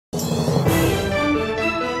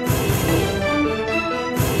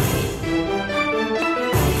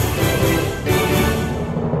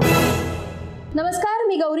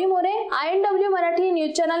Gauri More, INW Marathi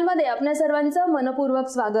news channel मध्ये आपल्या सर्वांचं मनपूर्वक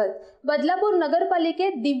स्वागत। बदलापूर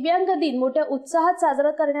नगरपालिकेत दिव्यांग दिन मोठ्या उत्साहात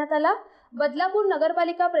साजरा करण्यात आला। बदलापूर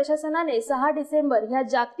नगरपालिका प्रशासनाने 6 डिसेंबर ह्या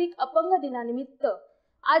जागतिक अपंग दिनानिमित्त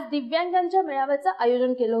आज दिव्यांगांच्या मेळाव्याचं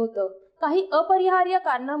आयोजन केलं होतं। काही अपरिहार्य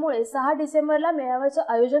कारणामुळे 6 डिसेंबरला मेळाव्याचं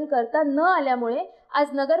आयोजन करता न आल्यामुळे आज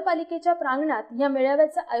नगरपालिकेच्या प्रांगणात या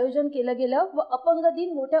मेळाव्याचं आयोजन केलं गेलं व अपंग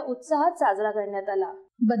दिन मोठ्या उत्साहात साजरा करण्यात आला।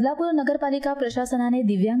 बदलापूर नगरपालिका प्रशासनाने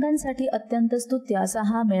दिव्यांगांसाठी अत्यंत स्तुत्य असा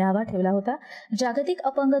हा मेळावा ठेवला होता। जागतिक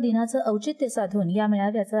अपंग दिनाचं औचित्य साधून या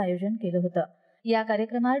मेळाव्याचं आयोजन केलं होतं। या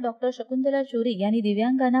कार्यक्रमात डॉक्टर शकुंतला चोरी यांनी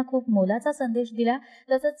दिव्यांगांना खूप मोलाचा संदेश दिला।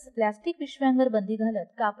 तसंच प्लास्टिक पिशव्यांवर बंदी घालत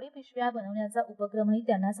कापडी पिशव्या बनवण्याचा उपक्रमही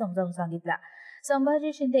त्यांना समजावून सांगितला।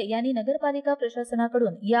 संभाजी शिंदे यांनी नगरपालिका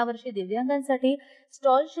प्रशासनाकडून यावर्षी दिव्यांगांसाठी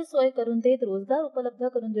स्टॉलची सोय करून देत रोजगार उपलब्ध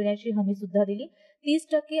करून देण्याची हमी सुद्धा दिली।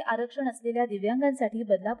 30% आरक्षण असलेल्या दिव्यांगांसाठी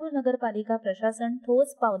बदलापूर नगरपालिका प्रशासन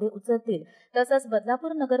ठोस पावले उचलतील। तसंच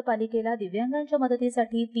बदलापूर नगरपालिकेला दिव्यांगांच्या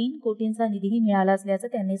मदतीसाठी 3 कोटींचा निधीही मिळाला असल्याचं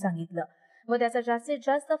त्यांनी सांगितलं व त्याचा जास्तीत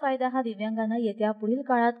जास्त फायदा हा दिव्यांगांना येत्या पुढील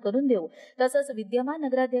काळात करून देऊ। तसंच विद्यमान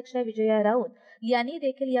नगराध्यक्ष विजया राऊत यांनी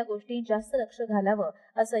देखील या गोष्टींत जास्त लक्ष घालावं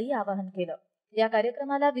असंही आवाहन केलं। या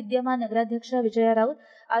कार्यक्रमाला विद्यमान नगराध्यक्ष विजया राऊत,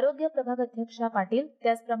 आरोग्य प्रभाग अध्यक्षा पाटील,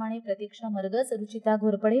 त्याचप्रमाणे प्रतीक्षा मरगस, रुचिता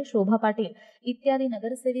घोरपडे, शोभा पाटील इत्यादी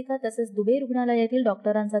नगरसेविका तसेच दुबे रुग्णालयातील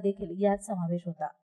डॉक्टरांचा देखील यात समावेश होता।